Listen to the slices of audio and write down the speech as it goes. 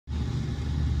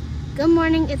Good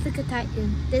morning, Ithaca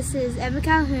Titan. This is Emma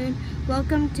Calhoun.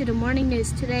 Welcome to the morning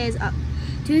news. Today is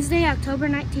Tuesday, October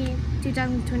 19,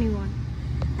 2021.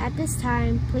 At this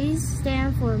time, please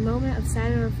stand for a moment of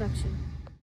silent reflection.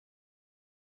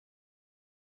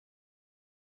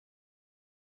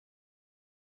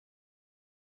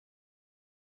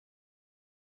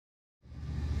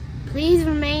 Please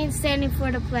remain standing for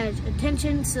the pledge.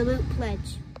 Attention, salute,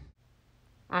 pledge.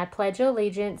 I pledge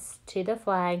allegiance to the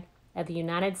flag of the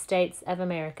United States of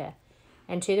America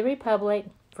and to the republic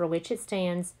for which it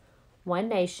stands, one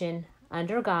nation,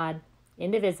 under God,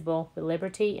 indivisible, with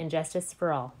liberty and justice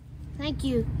for all. Thank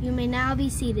you. You may now be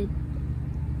seated.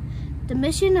 The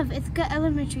mission of Ithaca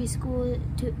Elementary School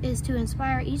is to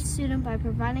inspire each student by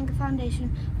providing a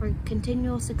foundation for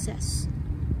continual success.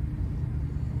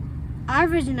 Our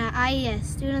vision at IES,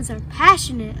 students are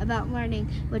passionate about learning,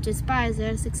 which inspires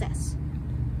their success.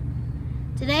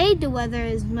 Today, the weather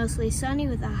is mostly sunny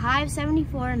with a high of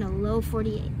 74 and a low of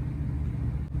 48.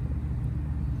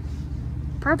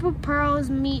 Purple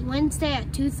Pearls meet Wednesday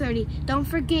at 2:30. Don't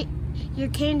forget your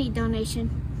candy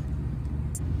donation.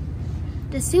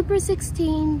 The Super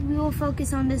 16 we will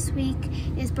focus on this week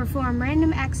is perform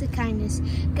random acts of kindness.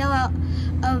 Go out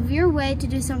of your way to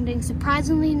do something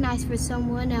surprisingly nice for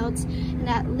someone else, and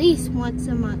at least once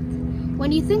a month.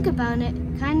 When you think about it,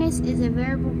 kindness is a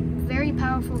very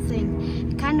powerful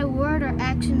thing. A kind of word or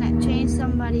action that changes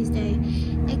somebody's day.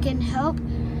 It can help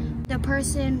the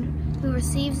person who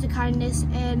receives the kindness,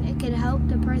 and it can help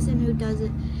the person who does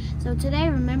it. So today,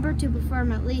 remember to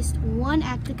perform at least one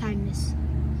act of kindness.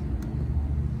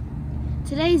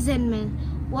 Today's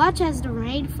Zen-Man. Watch as the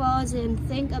rain falls and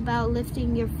think about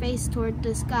lifting your face toward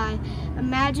the sky.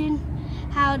 Imagine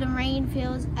how the rain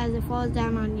feels as it falls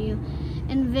down on you.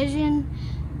 Envision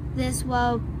this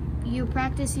while you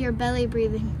practice your belly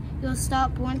breathing. You'll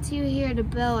stop once you hear the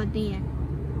bell at the end.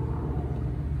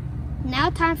 Now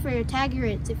time for your tag your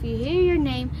its. If you hear your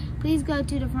name, please go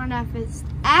to the front office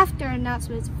after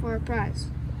announcements for a prize.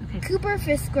 Okay. Cooper,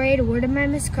 5th grade, awarded by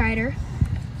Miss Kreider.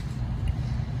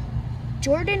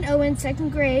 Jordan Owen,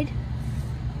 2nd grade.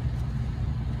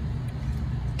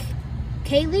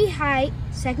 Kaylee Height,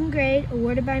 2nd grade,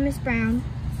 awarded by Miss Brown.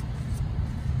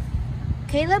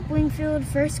 Caleb Wingfield,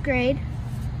 1st grade.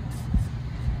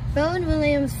 Bowen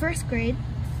Williams, 1st grade.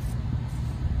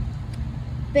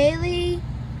 Bailey,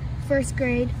 1st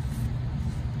grade.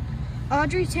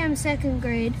 Audrey Tim, 2nd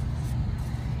grade.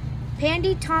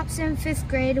 Pandy Thompson, 5th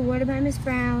grade, awarded by Miss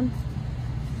Brown.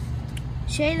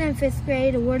 Shaylin, 5th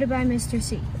grade, awarded by Mr.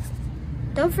 C.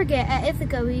 Don't forget, at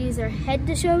Ithaca, we use our head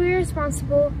to show we are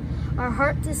responsible, our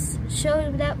heart to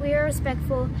show that we are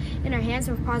respectful, and our hands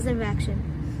for positive action.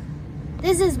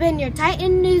 This has been your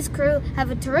Titan News crew. Have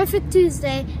a terrific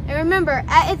Tuesday. And remember,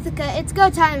 at Ithaca, it's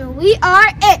go time, and we are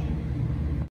it!